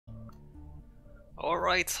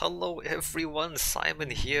Alright, hello everyone,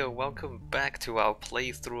 Simon here, welcome back to our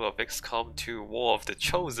playthrough of XCOM 2 War of the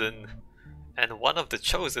Chosen. And one of the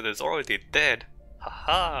Chosen is already dead.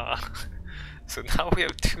 Haha! So now we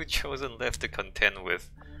have two Chosen left to contend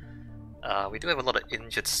with. We do have a lot of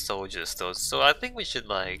injured soldiers though, so I think we should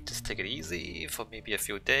just take it easy for maybe a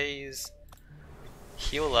few days.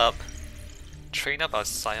 Heal up, train up our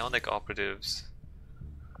psionic operatives.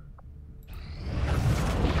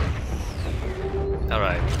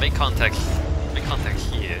 Alright, make contact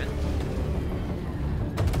here.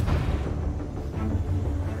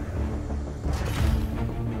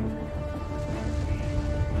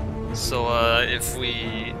 So if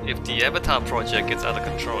the Avatar project gets out of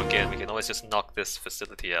control again, we can always just knock this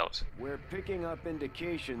facility out. We're picking up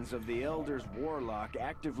indications of the Elder's warlock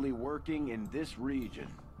actively working in this region.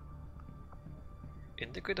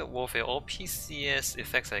 Integrated warfare, all PCS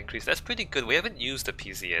effects are increased. That's pretty good. We haven't used the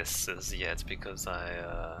PCSs yet because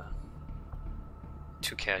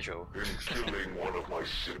too casual. In killing one of my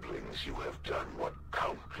siblings, you have done what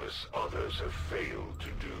countless others have failed to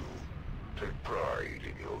do. Take pride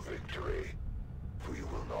in your victory, for you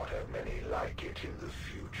will not have many like it in the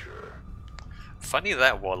future. Funny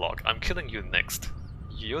that, Warlock. I'm killing you next.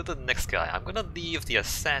 You're the next guy. I'm gonna leave the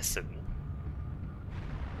assassin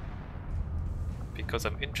because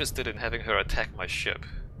I'm interested in having her attack my ship.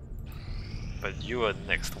 But you are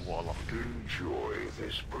next, Warlock. Enjoy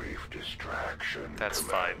this brief distraction, That's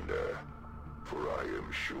Commander, for I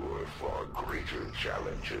am sure far greater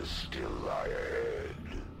challenges still lie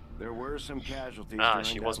ahead. There were some casualties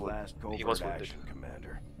during that last covert action,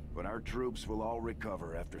 Commander. But our troops will all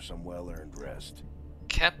recover after some well-earned rest.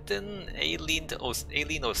 Captain Aileen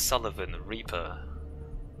O'Sullivan, Reaper.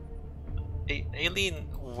 Aileen,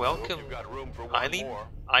 welcome. You've got room for one more.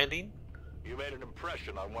 Aileen? You made an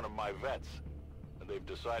impression on one of my vets, and they've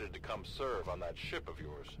decided to come serve on that ship of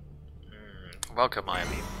yours. Welcome,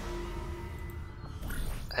 Aileen.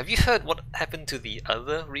 Have you heard what happened to the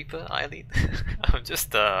other Reaper, Aileen? I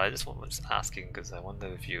just was asking because I wonder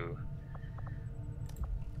if you've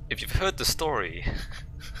heard the story.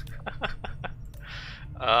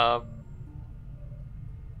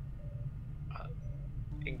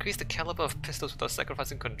 Increase the caliber of pistols without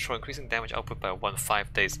sacrificing control, increasing damage output by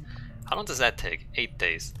 5 days. How long does that take? 8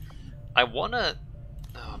 days. I want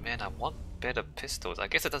better pistols. I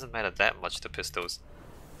guess it doesn't matter that much, the pistols.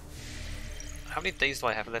 How many days do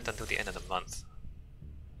I have left until the end of the month?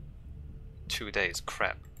 2 days,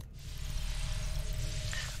 crap.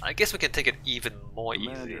 I guess we can take it even more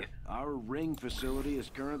easy. Our ring facility is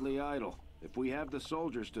currently idle. If we have the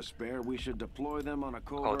soldiers to spare, we should deploy them on a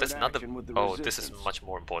covert action with the resistance. This is much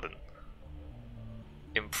more important.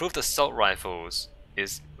 Improved assault rifles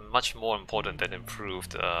is much more important than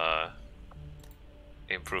improved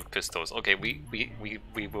pistols. Okay, we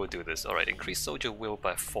will do this. Alright, increase soldier will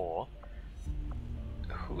by 4.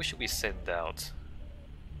 Who should we send out?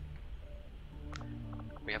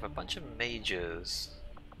 We have a bunch of majors.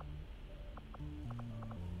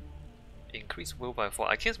 Increase will by 4.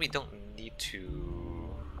 I guess we don't need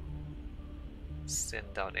to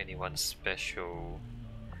send out anyone special.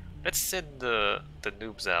 Let's send the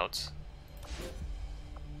noobs out.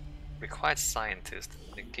 Required scientist.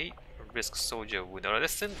 Negate risk soldier wound. Alright,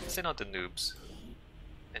 let's send out the noobs.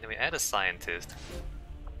 And then we add a scientist.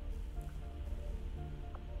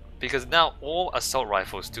 Because now all assault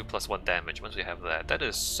rifles do +1 damage once we have that. That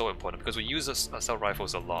is so important because we use assault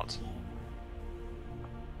rifles a lot.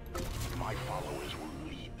 My followers will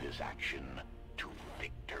lead this action to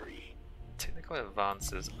victory. Technical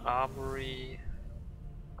advances, armory,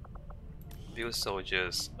 view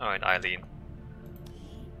soldiers. Alright, Aileen.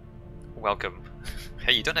 Welcome.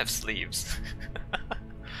 Hey, you don't have sleeves.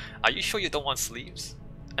 Are you sure you don't want sleeves?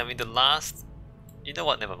 I mean, the last... You know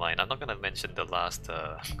what, never mind. I'm not gonna mention the last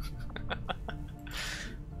the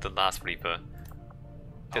last Reaper.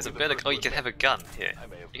 There's a better... Oh, you can have a gun. Here,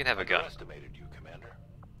 you can have a gun. You, Commander.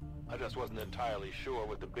 I just wasn't entirely sure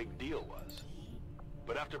what the big deal was.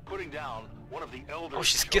 But after putting down one of the Elders... Oh,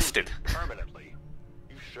 she's gifted. Permanently,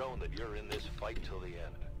 you've shown that you're in this fight till the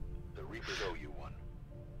end. The Reapers owe you one.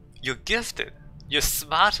 You're gifted. You're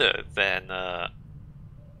smarter than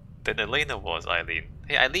Elena was, Aileen.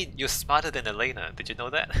 Hey, Aileen, you're smarter than Elena. Did you know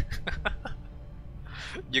that?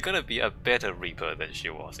 You're gonna be a better Reaper than she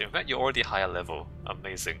was. In fact, you're already higher level.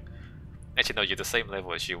 Amazing. Actually, no, you're the same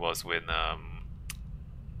level as she was when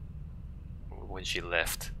she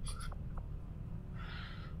left.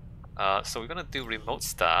 So we're gonna do remote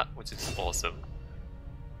start, which is awesome.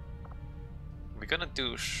 We're gonna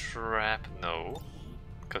do shrapnel,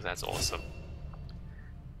 because that's awesome.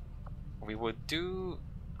 We would do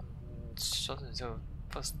So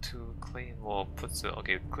 +2 claymore puts the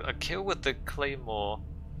a kill with the claymore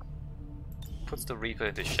puts the Reaper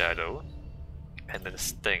into shadow, and then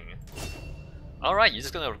sting. Alright, you're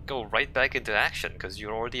just gonna go right back into action because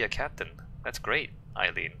you're already a captain. That's great,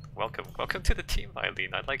 Aileen. Welcome to the team,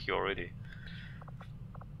 Aileen. I like you already.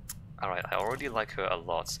 Alright, I already like her a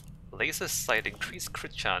lot. Laser sight, increased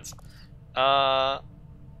crit chance.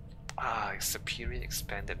 Superior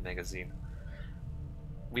expanded magazine.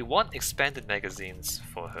 We want expanded magazines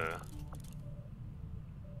for her.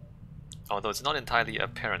 Although it's not entirely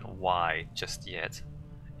apparent why just yet.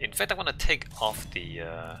 In fact, I want to take off the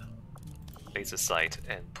laser sight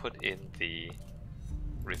and put in the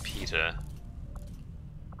repeater.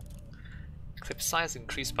 Clip size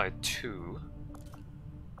increased by 2.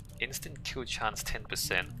 Instant kill chance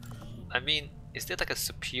 10%. I mean, is there like a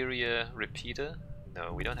superior repeater?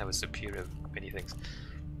 No, we don't have a superior many things.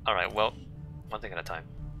 Alright, well, one thing at a time.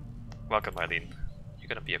 Welcome, Aileen. You're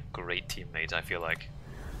gonna be a great teammate, I feel like.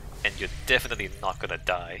 And you're definitely not gonna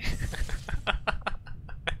die.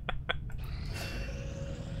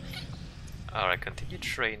 Alright, continue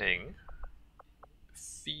training.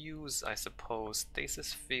 Fuse, I suppose.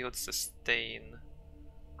 Stasis field, sustain.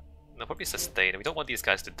 No, probably sustain. We don't want these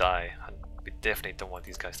guys to die. We definitely don't want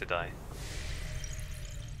these guys to die.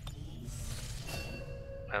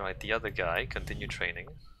 Alright, the other guy, continue training.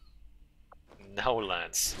 Now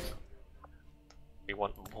Lance. We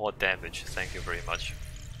want more damage, thank you very much.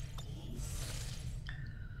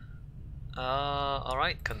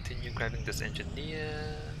 Alright, continue grabbing this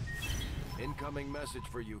engineer. Incoming message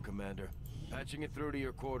for you, Commander. Patching it through to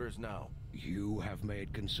your quarters now. You have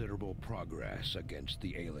made considerable progress against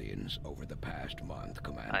the aliens over the past month,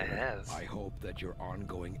 Commander. I have. I hope that your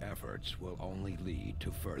ongoing efforts will only lead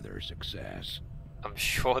to further success. I'm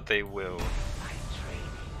sure they will. My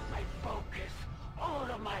training, my focus, all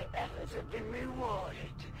of my efforts have been rewarded.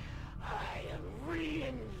 I am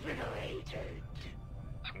reinvigorated.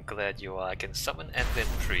 I'm glad you are. I can summon Advent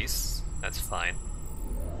Priest. That's fine.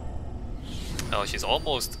 Oh, she's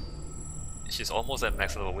almost at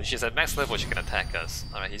max level. When she's at max level, she can attack us.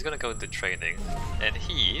 Alright, he's gonna go into training. And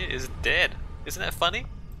he is dead. Isn't that funny?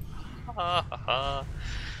 Ha ha ha.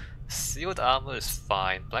 Sealed armor is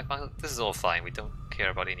fine. Black market, this is all fine. We don't care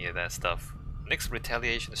about any of that stuff. Next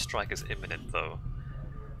retaliation strike is imminent though.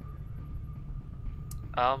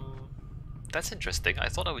 That's interesting. I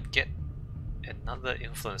thought I would get another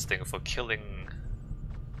influence thing for killing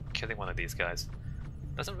one of these guys.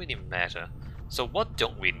 Doesn't really matter. So what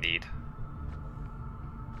don't we need?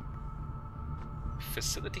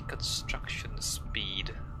 Facility construction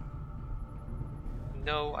speed.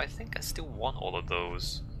 No, I think I still want all of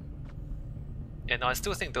those. Yeah, no, I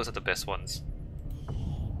still think those are the best ones.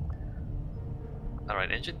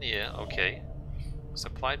 Alright, engineer, okay.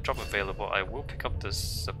 Supply drop available. I will pick up the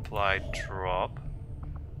supply drop.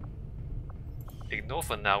 Ignore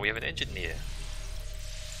for now, we have an engineer.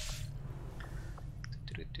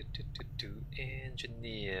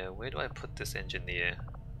 Engineer, where do I put this engineer?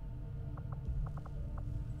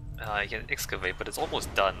 I can excavate, but it's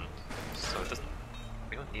almost done, so it doesn't.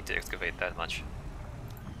 We don't need to excavate that much.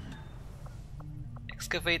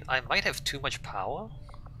 Excavate, I might have too much power.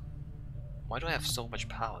 Why do I have so much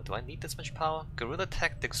power? Do I need this much power? Guerrilla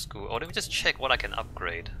Tactics School. Oh, let me just check what I can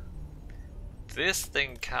upgrade. This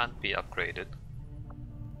thing can't be upgraded.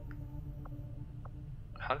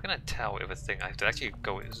 How can I tell if a thing? I have to actually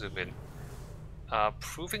go zoom in.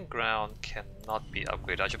 Proving ground cannot be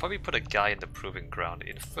upgraded. I should probably put a guy in the proving ground.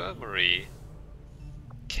 Infirmary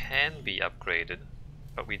can be upgraded,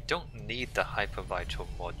 but we don't need the hypervital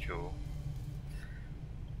module.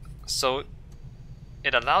 So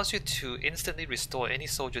it allows you to instantly restore any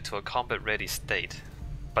soldier to a combat ready state,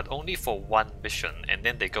 but only for one mission, and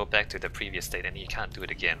then they go back to the previous state and you can't do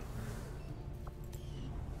it again.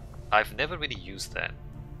 I've never really used that.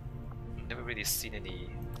 Never really seen any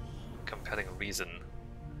compelling reason.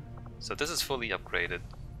 So this is fully upgraded.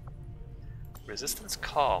 Resistance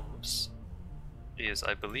comms is,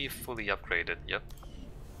 I believe, fully upgraded. Yep.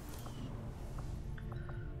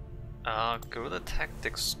 Guerrilla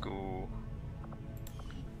Tactics School.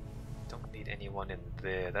 Don't need anyone in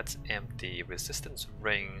there. That's empty. Resistance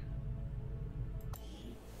ring.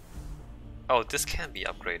 Oh, this can be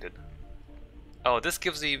upgraded. Oh, this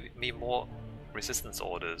gives me more resistance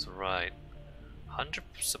orders, right. 100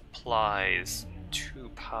 supplies, 2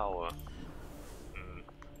 power.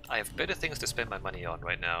 I have better things to spend my money on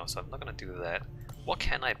right now, so I'm not gonna do that. What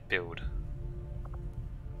can I build?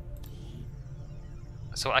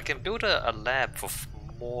 So I can build a lab for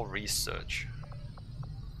more research.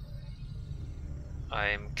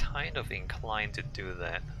 I'm kind of inclined to do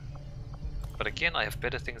that. But again, I have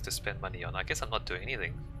better things to spend money on. I guess I'm not doing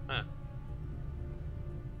anything. Huh.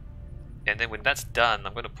 And then when that's done,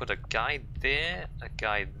 I'm going to put a guy there,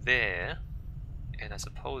 and I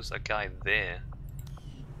suppose a guy there.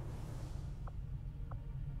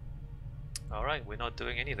 Alright, we're not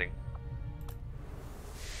doing anything.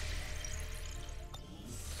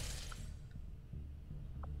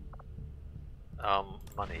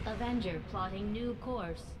 Money. Avenger plotting new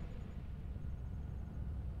course.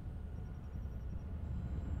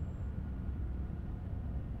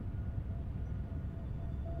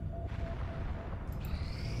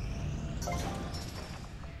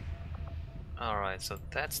 Alright, so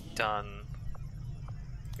that's done.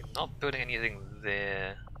 We're not building anything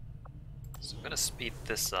there. So I'm gonna speed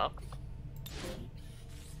this up.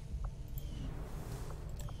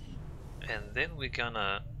 And then we're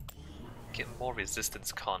gonna get more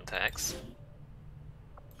resistance contacts.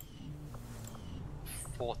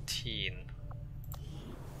 14.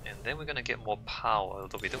 And then we're gonna get more power,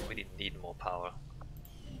 although we don't really need more power.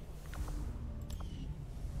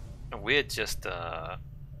 And we're just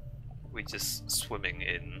swimming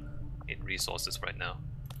in resources right now.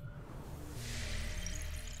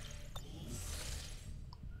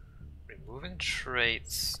 Removing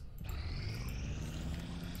traits.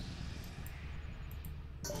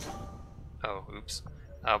 Oh, oops.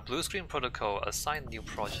 Blue screen protocol, assign new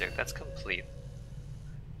project, that's complete.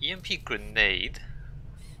 EMP grenade.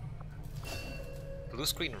 Blue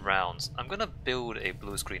screen rounds. I'm gonna build a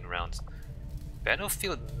blue screen rounds.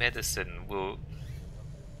 Battlefield medicine will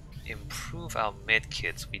improve our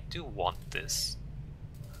medkits. We do want this.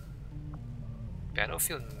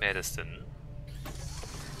 Battlefield medicine.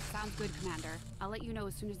 Sounds good, Commander. I'll let you know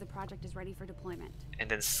as soon as the project is ready for deployment. And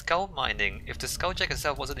then skull mining. If the skulljack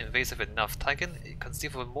itself wasn't invasive enough, Titan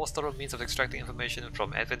conceived of a more thorough means of extracting information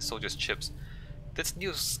from advanced soldiers' chips. This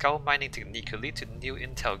new skull mining technique could lead to new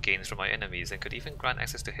intel gains from our enemies and could even grant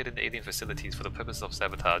access to hidden alien facilities for the purpose of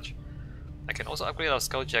sabotage. I can also upgrade our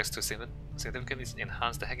skulljacks to significantly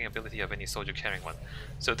enhance the hacking ability of any soldier carrying one.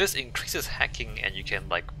 So this increases hacking and you can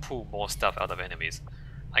like pull more stuff out of enemies.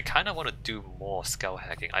 I kinda want to do more skull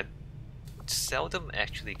hacking. I seldom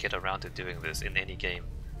actually get around to doing this in any game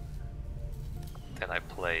that I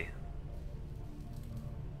play.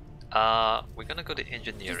 We're gonna go to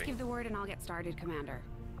engineering. Just give the word and I'll get started, Commander.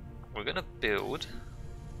 We're gonna build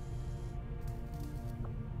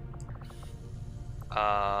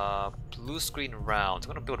blue screen rounds.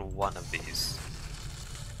 I'm gonna build one of these.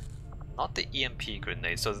 Not the EMP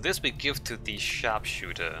grenade. So this we give to the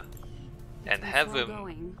sharpshooter and have him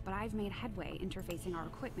going, but I've made headway interfacing our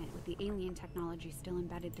equipment with the alien technology still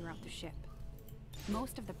embedded throughout the ship.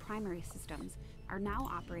 Most of the primary systems are now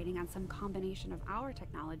operating on some combination of our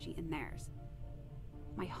technology and theirs.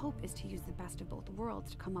 My hope is to use the best of both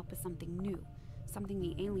worlds to come up with something new, something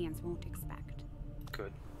the aliens won't expect.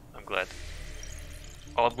 Good. I'm glad.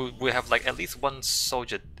 Or we have like at least one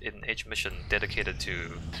soldier in each mission dedicated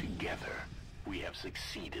to... Together, we have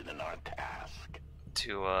succeeded in our task.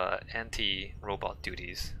 To anti-robot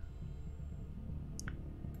duties.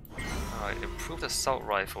 Alright, improved assault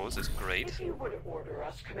rifles is great. If you would order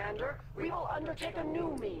us, Commander, we will undertake a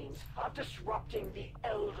new means of disrupting the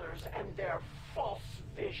Elders and their false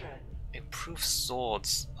vision. Improved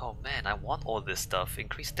swords. Oh man, I want all this stuff.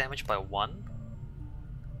 Increase damage by 1.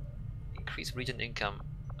 Increase region income.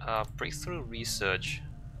 Breakthrough research.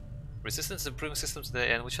 Resistance improving systems to the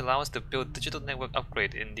end, which allow us to build digital network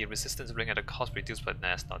upgrade in the resistance ring at a cost reduced by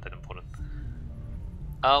it's not that important.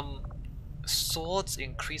 Swords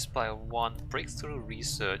increased by 1. Breakthrough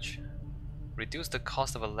research. Reduce the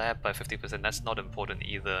cost of a lab by 50%. That's not important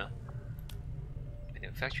either.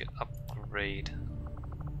 Manufacture upgrade.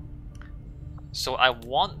 So I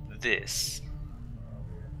want this,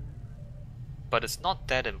 but it's not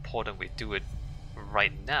that important we do it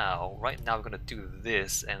right now. Right now we're gonna do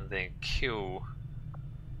this and then kill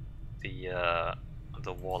the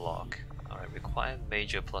warlock. Alright, require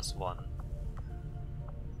major +1.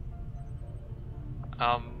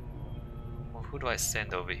 Who do I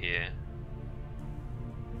send over here?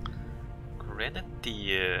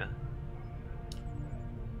 Grenadier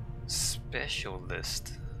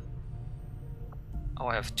Specialist. Oh,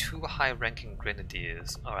 I have 2 high-ranking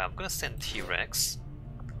grenadiers. Alright, I'm gonna send T-Rex.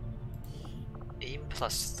 Aim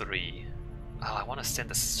 +3. Oh, I want to send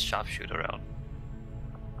the sharpshooter out.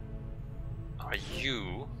 Alright,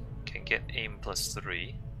 you can get aim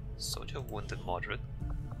 +3. Soldier wounded moderate.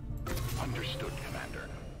 Understood, Commander.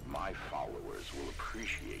 My followers will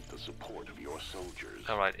appreciate the support of your soldiers.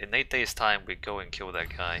 Alright, in 8 days' time, we go and kill that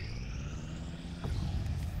guy.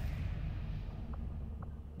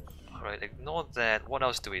 Alright, Alright, ignore that. What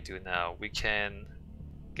else do we do now? We can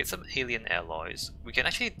get some alien alloys. We can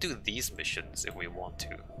actually do these missions if we want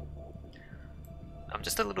to. I'm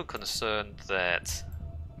just a little concerned that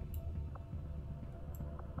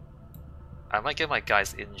I might get my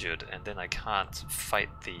guys injured and then I can't fight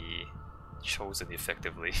the Chosen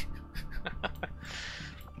effectively.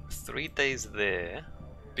 3 days there,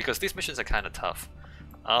 because these missions are kind of tough.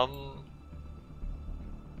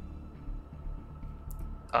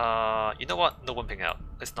 You know what? No wimping out.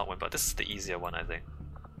 Let's not wimp out. This is the easier one, I think.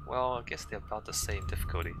 Well, I guess they're about the same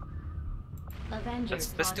difficulty.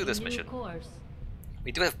 Let's do this mission.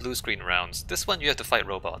 We do have blue screen rounds. This one you have to fight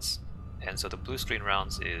robots, and so the blue screen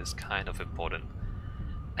rounds is kind of important.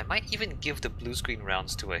 I might even give the blue screen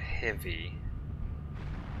rounds to a heavy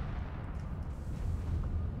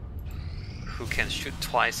who can shoot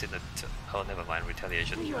twice in a oh, never mind,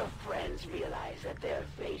 retaliation. Your friends realize that their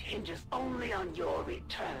fate hinges only on your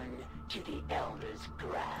return to the Elder's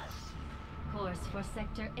grasp. Course for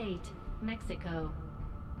Sector 8, Mexico.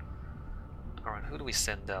 Alright, who do we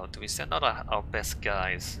send out? Do we send out our best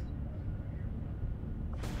guys?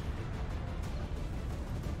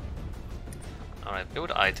 Alright,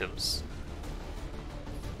 build items.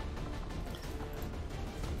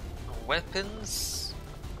 Weapons.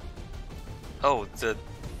 Oh, the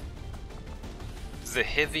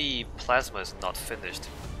heavy plasma is not finished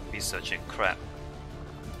researching. Crap.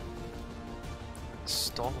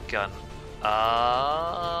 Storm gun.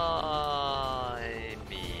 I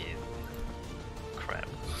mean, crap.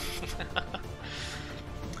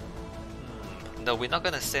 No, we're not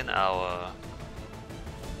gonna send our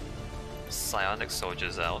psionic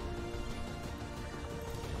soldiers out.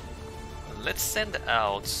 Let's send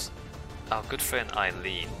out our good friend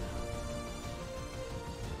Aileen.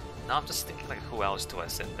 Now I'm just thinking, like, who else do I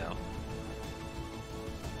send out?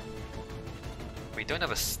 We don't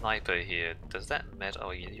have a sniper here. Does that matter?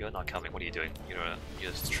 Oh, you're not coming. What are you doing? You're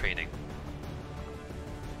just training.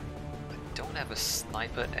 I don't have a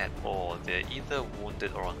sniper at all. They're either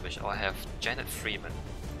wounded or on mission. Oh, I have Janet Freeman.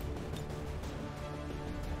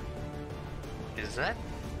 Is that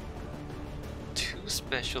 2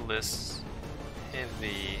 specialists,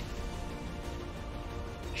 heavy?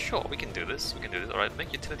 Sure, we can do this. We can do this. Alright,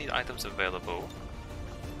 make utility items available.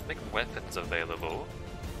 Make weapons available.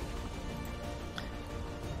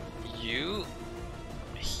 You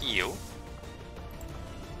heal.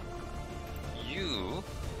 You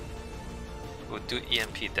will do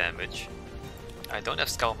EMP damage. I don't have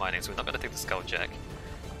skull mining, so we're not gonna take the skull jack.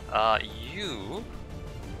 You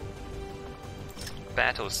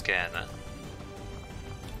battle scanner.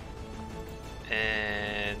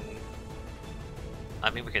 And I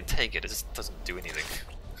mean, we can take it, it just doesn't do anything.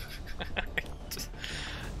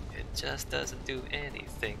 It just doesn't do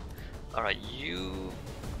anything. Alright, you...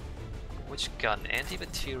 Which gun?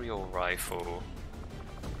 Anti-material rifle.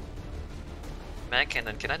 Mag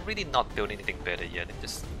cannon. Can I really not build anything better yet?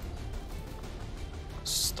 Just...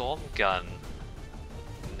 Storm gun.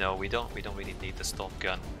 No, we don't really need the storm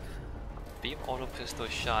gun. Beam auto pistol,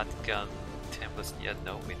 shotgun, templates. Yeah,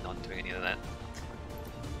 no, we're not doing any of that.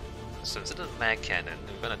 So instead of mag cannon,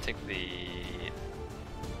 we're gonna take the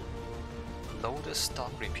loader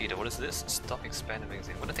stock repeater. What is this? Stock expanded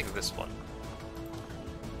magazine. We're gonna take this one.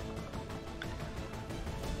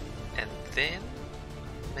 And then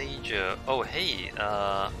major. Oh hey,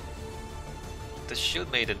 the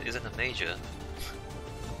shield maiden isn't a major.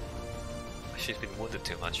 She's been wounded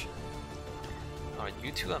too much. Alright,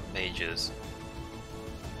 you two are majors.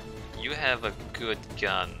 You have a good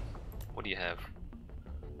gun. What do you have?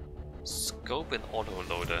 Scope and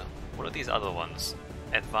autoloader. What are these other ones?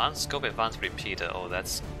 Advanced scope, advanced repeater. Oh,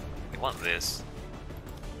 that's... we want this.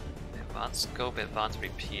 Advanced scope, advanced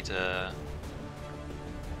repeater.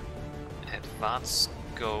 Advanced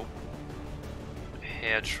scope,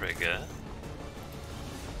 hair trigger.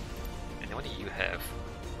 And what do you have?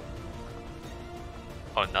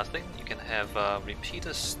 Oh, nothing? You can have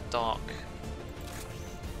repeater stock.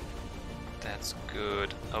 That's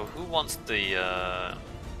good. Oh, who wants the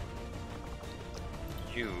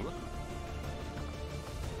you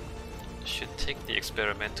should take the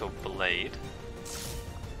experimental blade.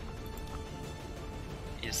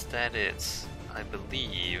 Is that it? I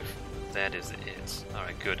believe that is it.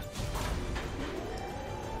 Alright, good.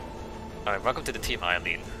 Alright, welcome to the team,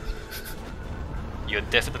 Aileen. You're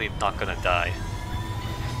definitely not gonna die.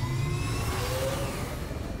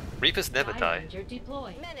 Reapers never die.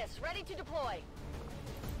 Menace, ready to deploy.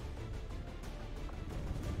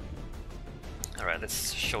 Alright,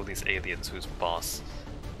 let's show these aliens who's boss.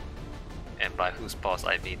 And by who's boss,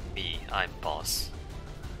 I mean me. I'm boss.